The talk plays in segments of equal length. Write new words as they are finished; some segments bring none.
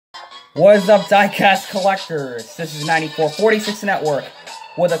What is up, diecast collectors? This is 9446 Network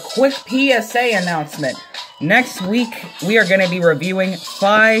with a quick PSA announcement. Next week, we are going to be reviewing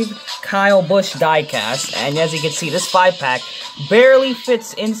 5 Kyle Busch diecasts, and as you can see, this 5-pack barely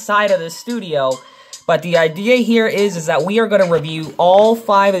fits inside of the studio. But the idea here is that we are going to review all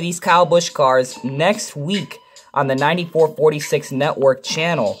 5 of these Kyle Busch cars next week on the 9446 Network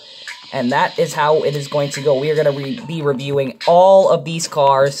channel. And that is how it is going to go. We are going to be reviewing all of these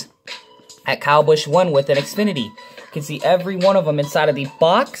cars at Kyle Busch 1 with an Xfinity. You can see every one of them inside of the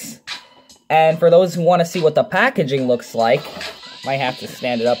box. And for those who want to see what the packaging looks like, might have to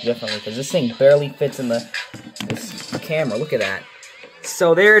stand it up differently because this thing barely fits in this camera. Look at that.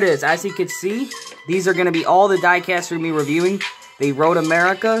 So there it is. As you can see, these are going to be all the diecasts we're going to be reviewing. The Road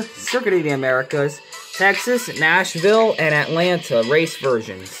America, Circuit of the Americas, Texas, Nashville, and Atlanta race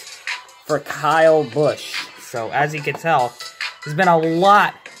versions for Kyle Busch. So as you can tell, there's been a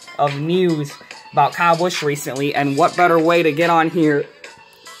lot of news about Kyle Busch recently, and what better way to get on here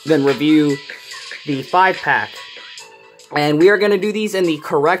than review the 5-pack. And we are going to do these in the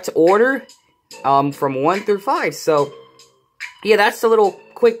correct order from 1 through 5. So yeah, that's the little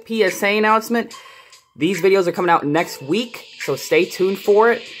quick PSA announcement. These videos are coming out next week, so stay tuned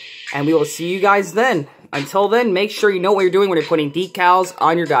for it, and we will see you guys then. Until then, make sure you know what you're doing when you're putting decals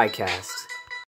on your diecast.